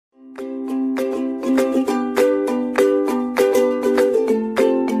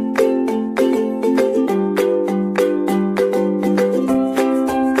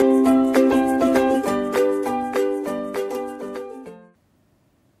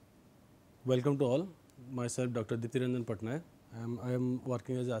Welcome to all. Myself, Dr. Ditiranjan Patnaik. I am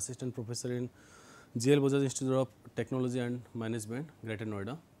working as assistant professor in GL Bajaj Institute of Technology and Management, Greater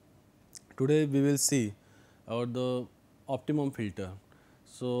Noida. Today, we will see about the optimum filter.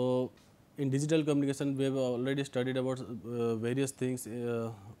 So, in digital communication, we have already studied about various things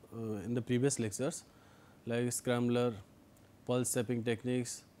in the previous lectures, like scrambler, pulse shaping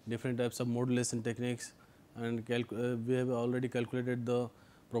techniques, different types of modulation techniques, and we have already calculated the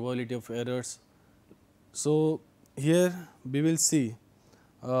probability of errors. So, here we will see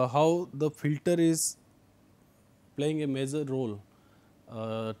how the filter is playing a major role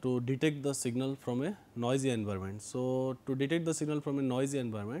to detect the signal from a noisy environment. So, to detect the signal from a noisy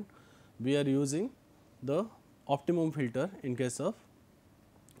environment, we are using the optimum filter in case of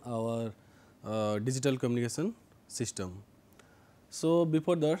our digital communication system. So,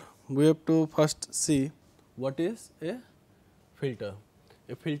 before that we have to first see what is a filter.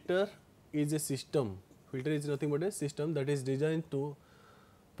 A filter is a system. Filter is nothing but a system that is designed to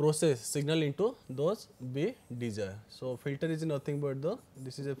process signal into those we desire. So, filter is nothing but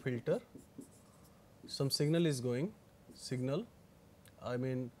this is a filter, some signal is going, signal I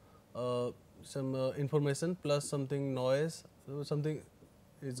mean some information plus something noise, so something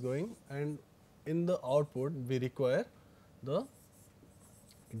is going, and in the output we require the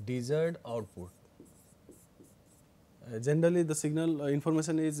desired output. Generally the signal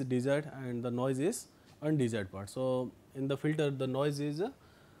information is desired and the noise is undesired part. So, in the filter the noise is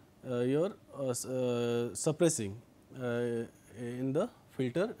your suppressing in the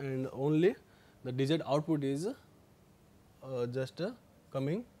filter, and only the desired output is just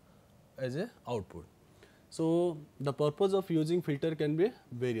coming as a output. So, the purpose of using filter can be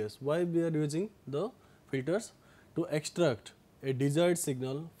various. Why we are using the filters? To extract a desired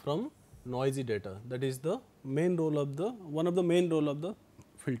signal from noisy data. That is the main role of the one of the main role of the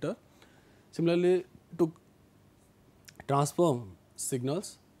filter. Similarly, to transform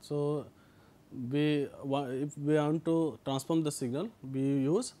signals. So, if we want to transform the signal, we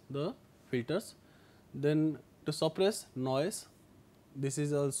use the filters. Then to suppress noise, this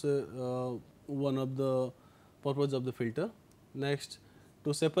is also one of the purpose of the filter. Next,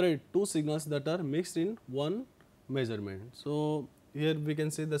 to separate two signals that are mixed in one measurement. So, here we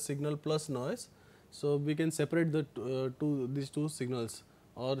can say the signal plus noise. So, we can separate the these two signals,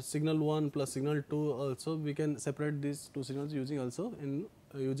 or signal 1 plus signal 2 also we can separate these two signals using also in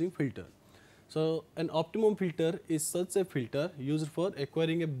using filter. So, an optimum filter is such a filter used for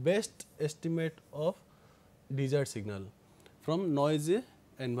acquiring a best estimate of desired signal from noisy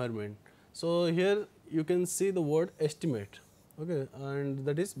environment. So, here you can see the word estimate, okay, and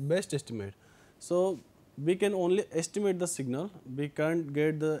that is best estimate. So, we can only estimate the signal, we can't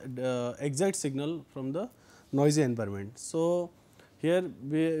get the exact signal from the noisy environment. So, here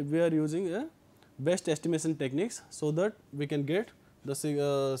we are using a best estimation techniques, so that we can get the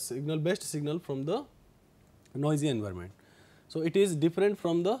signal best signal from the noisy environment. So, it is different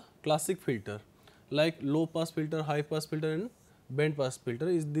from the classic filter like low pass filter, high pass filter and band pass filter.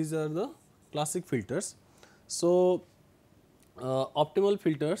 These are the classic filters. So, optimal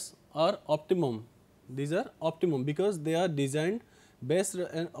filters are optimum. These are optimum because they are designed based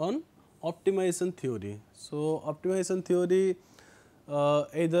on optimization theory. So, optimization theory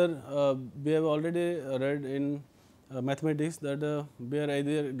either we have already read in mathematics that we are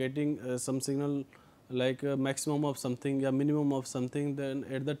either getting some signal like maximum of something or minimum of something, then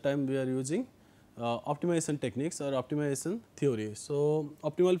at that time we are using optimization techniques or optimization theory. So,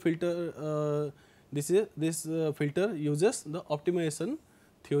 optimal filter this filter uses the optimization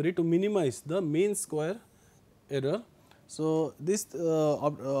theory to minimize the mean square error. So, this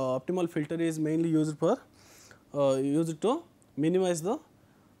optimal filter is mainly used for used to minimize the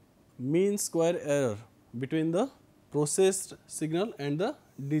mean square error between the processed signal and the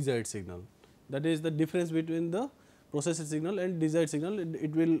desired signal. That is the difference between the processed signal and desired signal.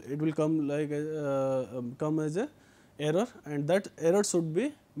 It will come like come as a error, and that error should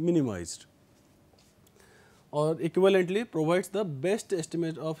be minimized, or equivalently provides the best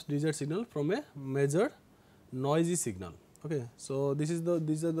estimate of desired signal from a measured noisy signal. Okay. So, these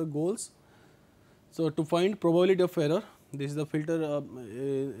are the goals. So, to find probability of error, this is the filter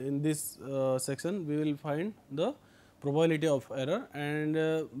in this section we will find the probability of error, and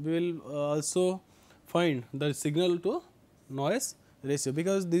we will also find the signal to noise ratio,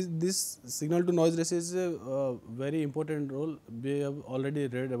 because this signal to noise ratio is a very important role. We have already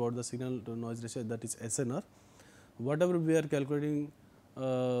read about the signal to noise ratio, that is SNR. Whatever we are calculating,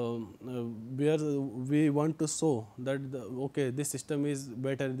 we want to show that okay, this system is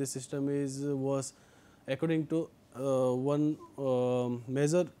better, this system is worse according to one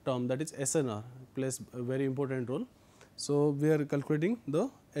major term, that is SNR, plays a very important role. So, we are calculating the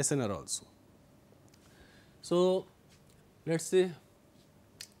SNR also. So, let us say,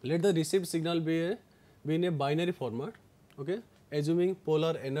 let the received signal be in a binary format, okay, assuming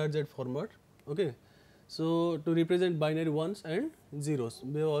polar NRZ format. Okay. So, to represent binary ones and zeros,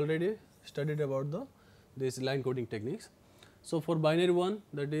 we have already studied about this line coding techniques. So, for binary 1,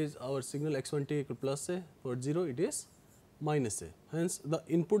 that is our signal x1t equal plus a, for 0 it is minus a. Hence, the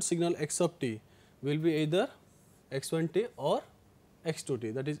input signal x of t will be either x1t or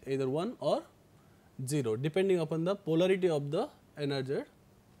x2t, that is either 1 or 0, depending upon the polarity of the NRZ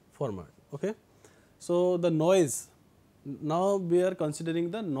format. Okay. So, the noise, now we are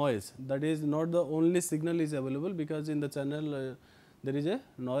considering the noise, that is not the only signal is available, because in the channel there is a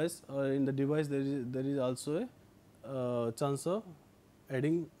noise, in the device there is also a chance of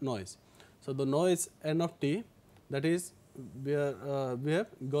adding noise. So, the noise n of t, that is we have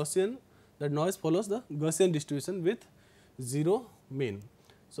Gaussian, that noise follows the Gaussian distribution with 0 mean.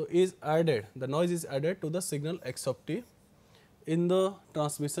 So, is added, the noise is added to the signal x of t in the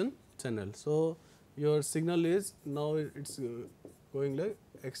transmission channel. So, your signal is now it is going like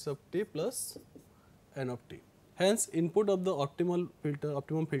x of t plus n of t. Hence, input of the optimum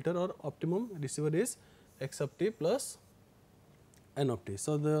filter or optimum receiver is x of t plus n of t.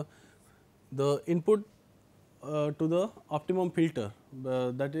 So, the input to the optimum filter,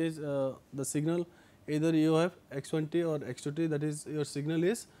 that is the signal, either you have x1t or x2t, that is your signal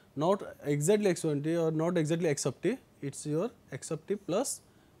is not exactly x1t or not exactly x of t, it is your x of t plus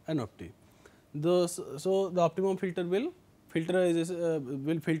n of t. So, the optimum filter will filter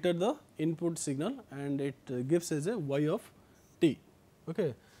the input signal, and it gives as a y of t.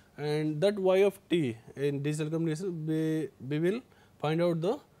 Okay. And that y of t in digital communication, we will find out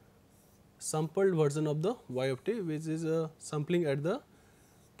the sampled version of the y of t, which is sampling at the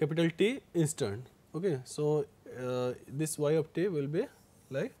capital T instant. Okay. So, this y of t will be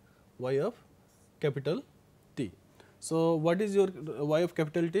like y of capital T. So, what is your y of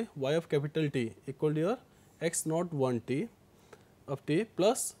capital T? Y of capital T equal to your x naught 1 t of t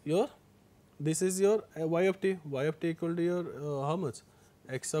plus your, this is your y of t equal to your how much,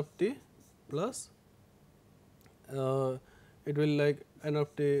 x of t plus it will like n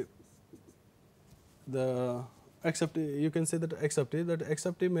of t, the x of t, you can say that x of t, that x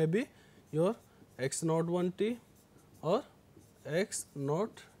of t may be your x naught 1 t or x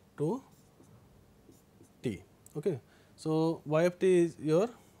naught 2 t. Okay. So, y of t is your,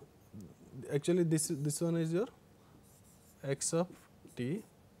 actually this one is your x of t,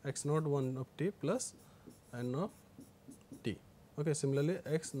 x naught 1 of t plus n of t. Okay. Similarly,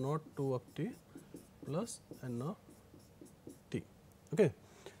 x naught 2 of t plus n of t. Okay.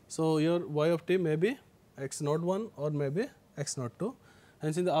 So, your y of t may be x naught 1 or may be x naught 2.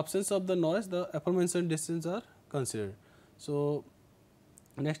 Hence, in the absence of the noise, the aforementioned distances are considered. So,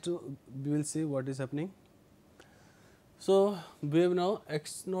 next we will see what is happening. So, we have now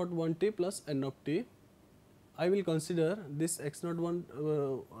x naught 1 t plus n of t. I will consider this x naught 1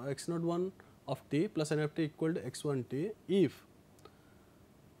 of t plus n of t equal to x 1 t if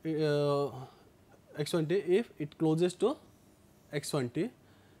x1 t if it closes to x1 t.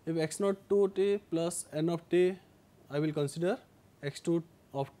 If x naught 2 t plus n of t, I will consider x2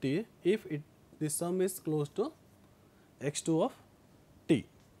 of t if this sum is close to x2 of t.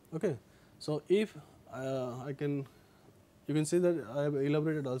 Okay. So, if you can see that I have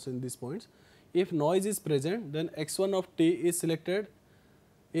elaborated also in these points. If noise is present, then x1 of t is selected.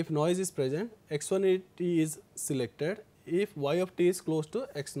 If noise is present, x1 of t is selected if y of t is close to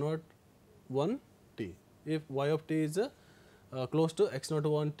x naught 1 t. If y of t is close to x naught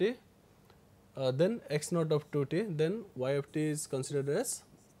 1 t, then x naught of 2 t, then y of t is considered as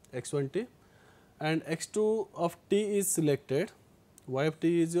x1 t, and x2 of t is selected, y of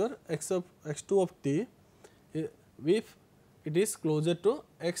t is your x2 of t, if it is closer to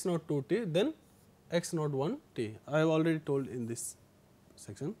x naught 2 t, then x naught 1 t. I have already told in this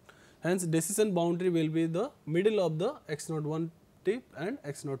section. Hence, decision boundary will be the middle of the x naught 1 t and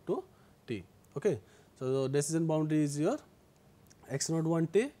x naught 2 t. Okay. So, the decision boundary is your x naught 1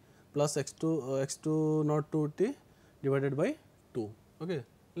 t plus x2 naught 2 t divided by 2. Okay.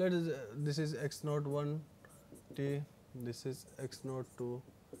 Let us this is x naught 1 t, this is x naught 2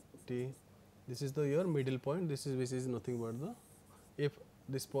 t, this is the your middle point, this is which is nothing but the, if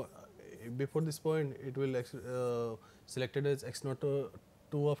this point before this point it will selected as x naught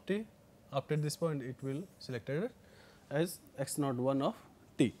 2 of t, after this point it will selected as x naught 1 of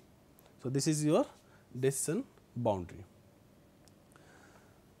t. So, this is your decision boundary.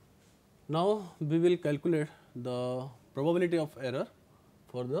 Now, we will calculate the probability of error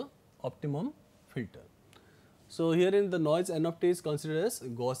for the optimum filter. So, here in the noise n of t is considered as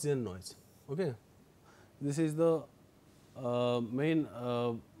Gaussian noise. Okay. This is the main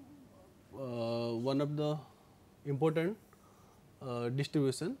one of the important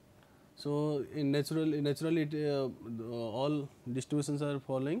distribution. So, in naturally all distributions are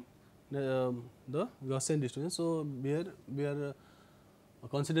following the Gaussian distribution. So, here we are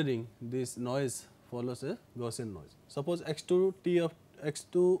considering this noise follows a Gaussian noise. Suppose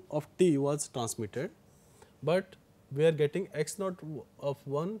x2 of t was transmitted, but we are getting x naught of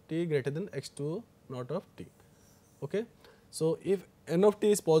 1 t greater than x2 naught of t. Okay. So, if n of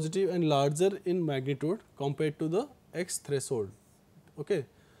t is positive and larger in magnitude compared to the x threshold, okay,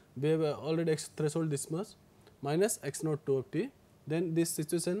 we have already x threshold this much minus x naught 2 of t, then this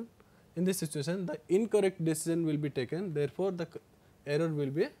situation, in this situation the incorrect decision will be taken, therefore, the error will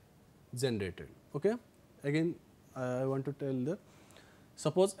be generated. Okay. Again I want to tell that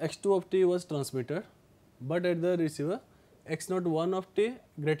suppose x2 of t was transmitted, but at the receiver x naught 1 of t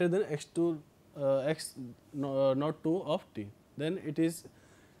greater than x2 x naught 2 of t, then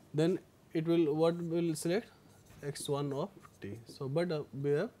it will what will select x1 of t. So, but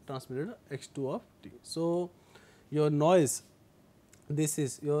we have transmitted x2 of t. So, your noise, this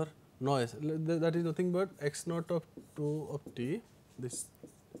is your noise, that is nothing but x naught of 2 of t, this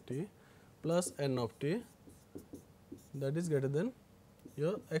t plus n of t, that is greater than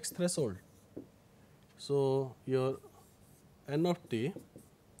your x threshold. So, your n of t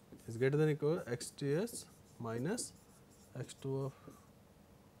is greater than equal to xts minus x2 of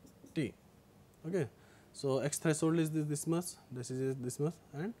t. Okay. So, x threshold is this much, this is this much,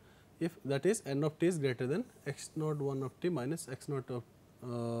 and if that is n of t is greater than x naught 1 of t minus x naught of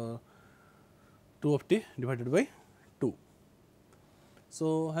 2 of t divided by 2.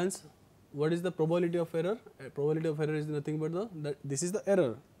 So, hence what is the probability of error? Probability of error is nothing but this is the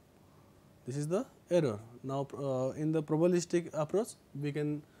error. This is the error. Now, in the probabilistic approach, we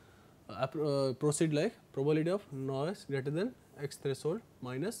can proceed like probability of noise greater than x threshold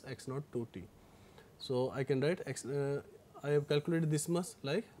minus x naught 2 t. So, I can write x, I have calculated this much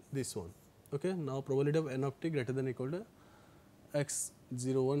like this one. Okay. Now, probability of n of t greater than equal to x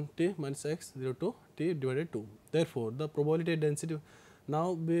 01 t minus x 02 t divided 2. Therefore, the probability density,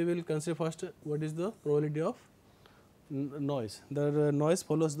 now we will consider first what is the probability of noise. The noise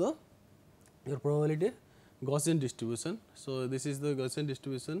follows the your probability Gaussian distribution. So, this is the Gaussian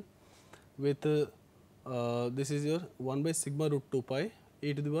distribution with this is your 1 by sigma root 2 pi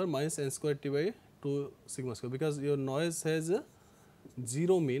e to the power minus n square t by 2 sigma square, because your noise has a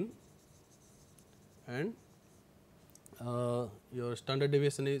 0 mean and your standard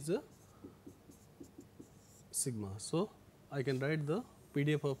deviation is sigma. So, I can write the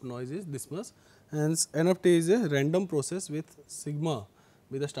PDF of noise is this much, hence n of t is a random process with sigma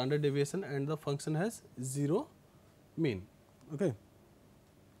with the standard deviation and the function has 0 mean. Okay.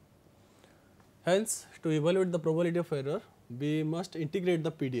 Hence, to evaluate the probability of error, we must integrate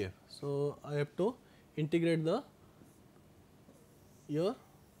the PDF. So, I have to integrate the your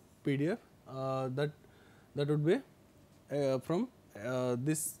PDF that would be from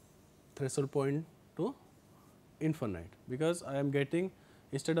this threshold point to infinite, because I am getting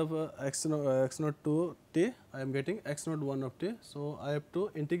instead of x naught 2 t, I am getting x naught 1 of t. So, I have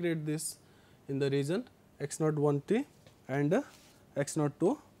to integrate this in the region x naught 1 t and x naught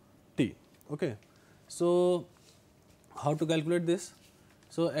 2 t. Okay. So, how to calculate this?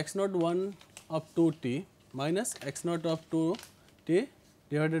 So, x naught 1 of 2 t minus x naught of 2 t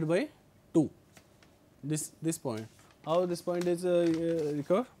divided by 2, this point. How this point is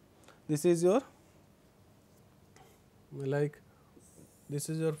recovered? This is your like this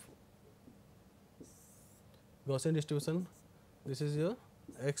is your Gaussian distribution, this is your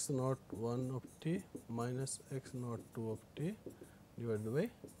x naught 1 of t minus x naught 2 of t divided by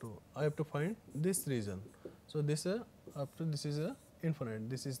 2. I have to find this region. So, this after this is a infinite,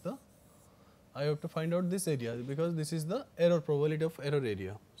 this is the, I have to find out this area, because this is the error probability of error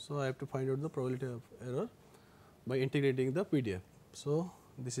area. So, I have to find out the probability of error by integrating the PDF. So,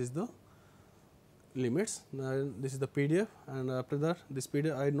 this is the limits, now this is the PDF, and after that this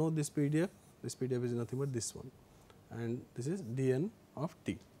PDF, I know this PDF is nothing but this one, and this is dn of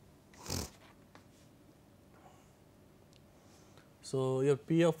t. So, your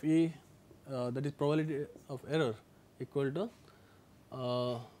P of E that is probability of error equal to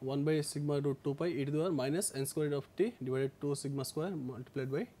 1 by sigma root 2 pi e to the power minus n squared of t divided 2 sigma square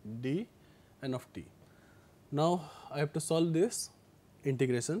multiplied by d n of t. Now, I have to solve this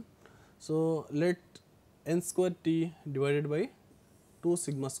integration. So, let n square t divided by 2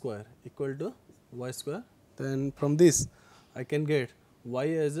 sigma square equal to y square then from this I can get y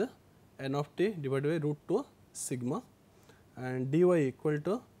as a n of t divided by root 2 sigma, and dy equal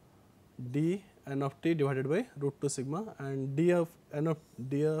to d n of t divided by root 2 sigma, and d of n of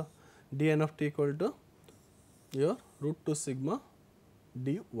d n of t equal to your root 2 sigma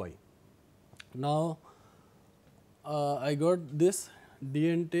dy. Now, I got this d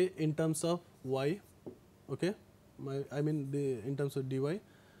n t in terms of y, okay, I mean in terms of dy,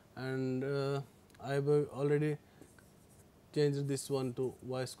 and I have already changed this one to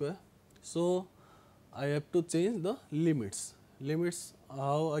y square. So, I have to change the limits. Limits,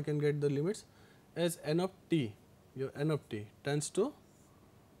 how I can get the limits? As n of t, your n of t tends to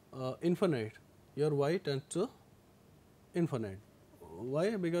infinite, your y tends to infinite.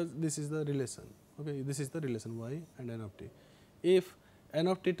 Why? Because this is the relation. Okay, this is the relation y and n of t. If n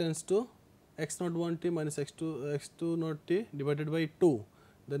of t tends to x naught 1 t minus x2 naught t divided by 2,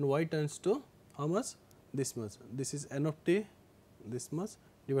 then y tends to how much? This much. This is n of t, this much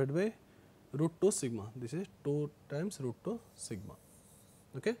divided by root 2 sigma. This is 2 times root 2 sigma.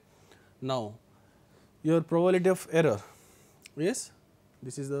 Okay. Now, your probability of error is,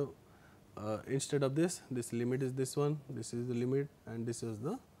 this is the instead of this limit is this one, this is the limit, and this is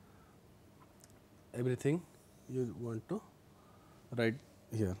the everything you want to write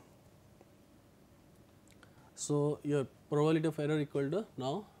here. So, your probability of error equal to,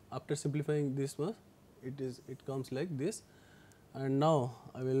 now after simplifying this much, it comes like this, and now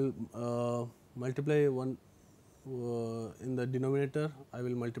I will multiply one in the denominator, I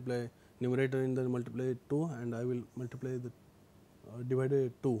will multiply numerator in the multiply 2, and I will multiply the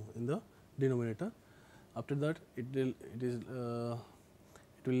divided 2 in the denominator. After that it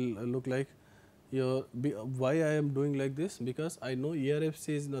will look like your why I am doing like this, because I know ERFC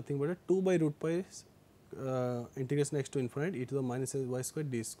is nothing but a 2 by root pi integration x to infinite e to the minus y square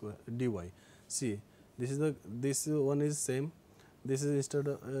dy. See, this one is same, this is instead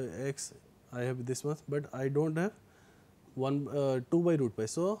of x I have this much, but I don't have 2 by root pi.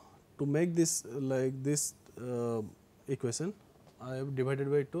 So, to make this like this equation, I have divided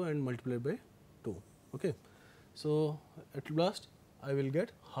by 2 and multiplied by 2. Okay. So, at last I will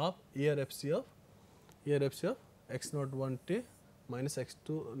get half ERFC of x naught 1 t minus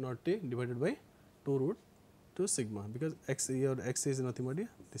x2 naught t divided by 2 root 2 sigma, because your x is nothing but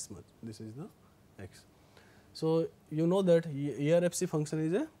this much, this is the x. So, you know that ERFC function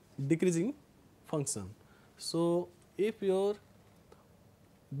is a decreasing function. So, if your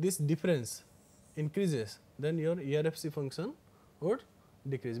this difference increases, then your ERFC function would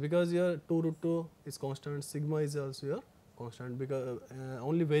decrease, because your 2 root 2 is constant, sigma is also your constant, because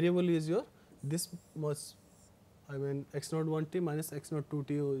only variable is your this much, I mean x naught 1 t minus x naught 2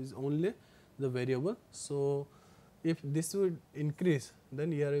 t is only the variable. So, if this would increase,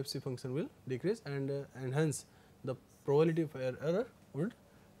 then ERFC function will decrease, and hence the probability of error would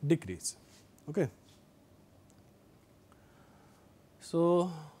decrease. Okay.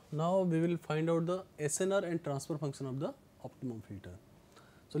 So, now we will find out the SNR and transfer function of the optimum filter.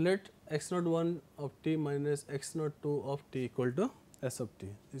 So, let x naught 1 of t minus x naught 2 of t equal to s of t.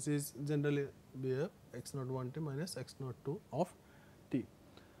 This is generally we have x naught 1 t minus x naught 2 of t.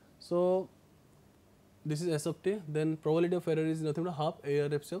 So, this is s of t, then probability of error is nothing but half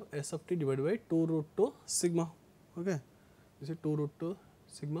ARFC of s of t divided by 2 root 2 sigma. Okay. This is 2 root 2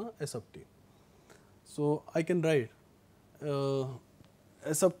 sigma s of t. So, I can write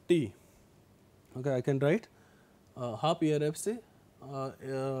s of t, okay, I can write half ERFC,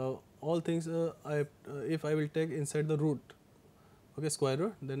 all things if I will take inside the root, okay, square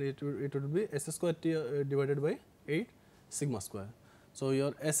root, then it would be s square t divided by 8 sigma square. So,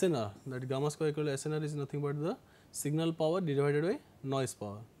 your SNR, that gamma square equal to SNR is nothing but the signal power divided by noise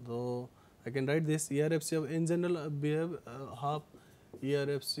power. So, I can write this ERFC of, in general we have half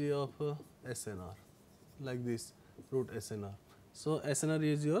ERFC of SNR like this, root SNR. So, SNR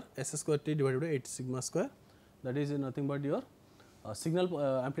is your s square t divided by 8 sigma square, that is nothing but your signal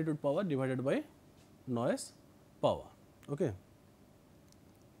amplitude power divided by noise power. Okay.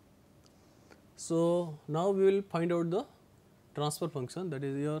 So, now we will find out the transfer function, that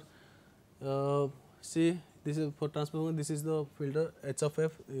is your see, this is for transfer function, this is the filter h of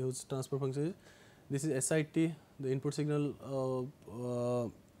f whose transfer function is, this is SIT, the input signal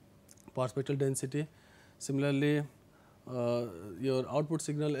power spectral density. Similarly, your output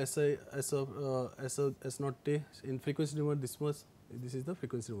signal S naught t in frequency domain, this is the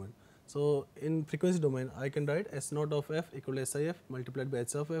frequency domain. So, in frequency domain I can write S naught of f equal to SIF multiplied by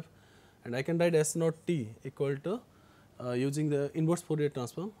h of f, and I can write S naught t equal to using the inverse Fourier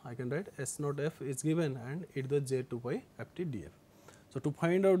transform, I can write S naught f is given and e to the j 2 pi f t df. So, to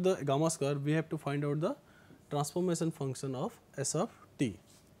find out the gamma square, we have to find out the transformation function of S of t,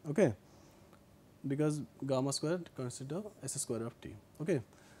 okay, because gamma square consists of S square of t. Okay.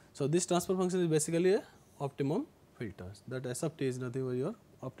 So, this transfer function is basically a optimum filter, that S of t is nothing but your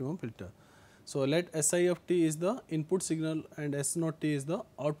optimum filter. So, let Si of t is the input signal and S naught t is the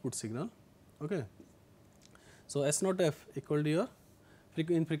output signal. Okay. So, S naught f equal to your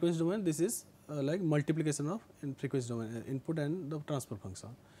in frequency domain, this is like multiplication of in frequency domain input and the transfer function.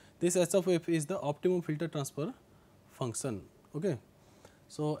 This S of f is the optimum filter transfer function. Okay.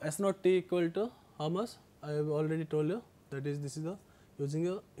 So, S naught t equal to how much? I have already told you, that is this is the using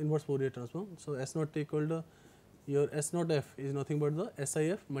a inverse Fourier transform. So, S naught t equal to your S naught f is nothing but the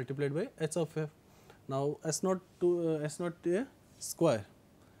SIF multiplied by H of f. Now, S naught to S naught a square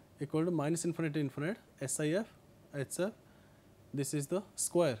equal to minus infinite to infinite SIF HF. This is the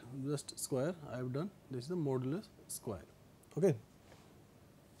square, just square I have done, this is the modulus square. Okay.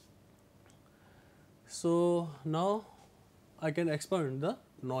 So, now I can expand the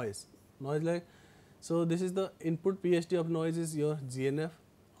noise like, so this is the input PHD of noise is your GNF,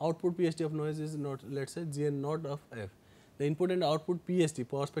 output PHD of noise is not, let us say GN naught of F. The input and output PHD,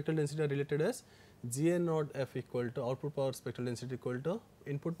 power spectral density, are related as GN naught F equal to output power spectral density equal to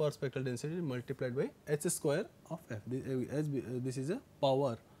input power spectral density multiplied by H square of F. This is a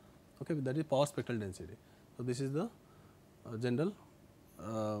power, okay, that is power spectral density. So, this is the general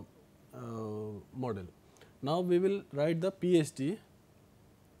model. Now, we will write the PHD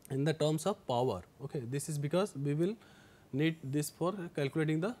in the terms of power. Okay. This is because we will need this for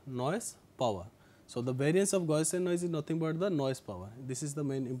calculating the noise power. So, the variance of Gaussian noise is nothing but the noise power. This is the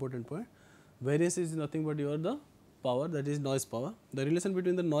main important point. Variance is nothing but your the power, that is noise power. The relation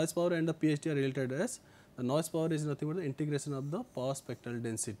between the noise power and the PHD are related as the noise power is nothing but the integration of the power spectral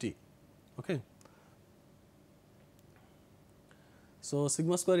density. Okay. So,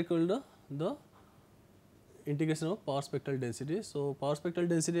 sigma square equal to the integration of power spectral density. So, power spectral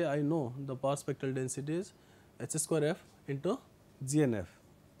density, I know the power spectral density is H square f into GNF.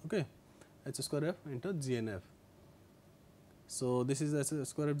 Okay. H square f into GNF. So, this is H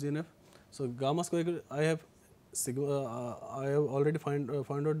square f GNF. So, gamma square equal, I have sigma, I have already found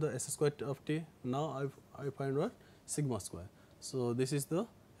out the S square of t. Now, I find out sigma square. So, this is the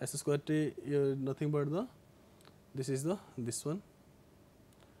S square t, nothing but the, this is the this one,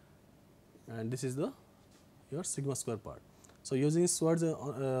 and this is the your sigma square part. So, using Schwarz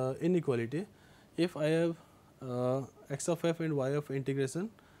inequality, if I have x of f and y of integration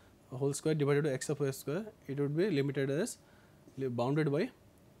whole square divided by x of f square, it would be limited as bounded by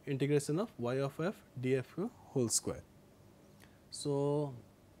integration of y of f df whole square. So,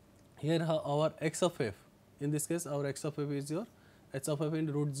 here our x of f, in this case our x of f is your h of f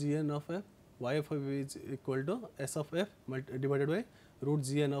into root gn of f, y of f is equal to s of f divided by root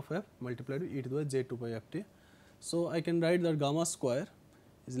gn of f multiplied with e to the j 2 pi f t. So, I can write that gamma square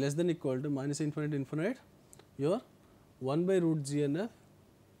is less than equal to minus infinite infinite your 1 by root GNF,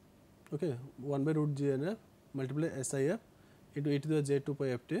 okay, 1 by root GNF multiply SIF into e to the j 2 pi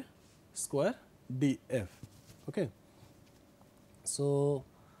f t square df. Okay. So,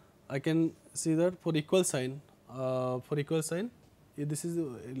 I can see that for equal sign, this is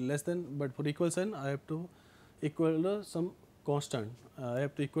less than, but for equal sign I have to equal some constant, I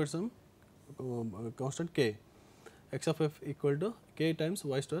have to equate some constant k. X of f equal to k times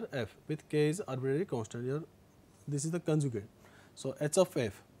y star f, with k is arbitrary constant here, this is the conjugate. So, h of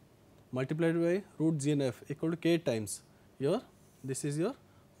f multiplied by root GNF equal to k times your, this is your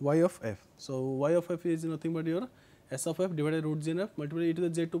y of f. So, y of f is nothing but your s of f divided by root GNF multiplied e to the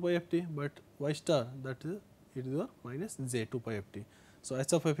j 2 pi f t, but y star, that is e to the minus j 2 pi f t. So,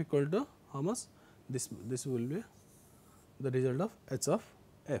 h of f equal to how much? This will be the result of h of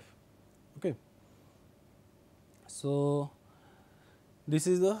f. Okay. So, this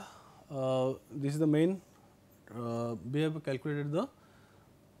is the main, we have calculated the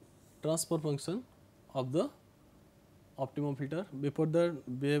transfer function of the optimum filter. Before that,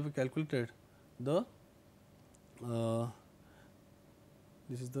 we have calculated the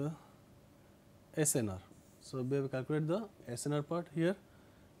this is the SNR. So, we have calculated the SNR part here.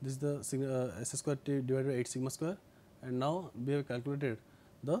 This is the S square t divided by 8 sigma square, and now we have calculated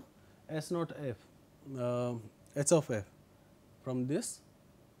the S naught f h of f from this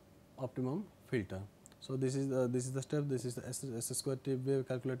optimum filter. So, this is the step, this is the S square t we have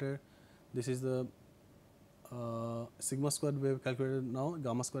calculated, this is the sigma square we have calculated. Now,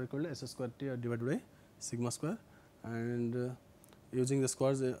 gamma square equal to S square t divided by sigma square, and using the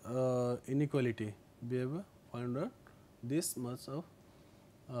Schwarz inequality we have found out this much of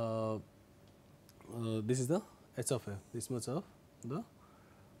this is the h of f, this much of the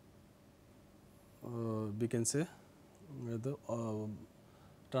we can say the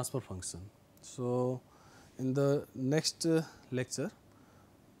transfer function. So, in the next lecture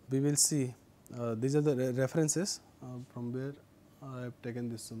we will see these are the references from where I have taken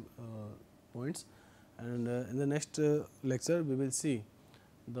these points, and in the next lecture we will see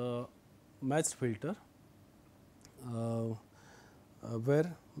the matched filter,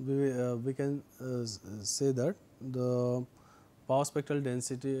 where we can say that the power spectral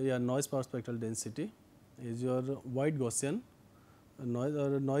density, noise power spectral density is your white Gaussian noise,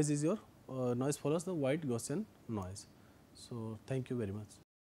 or noise is your noise follows the white Gaussian noise. So, thank you very much.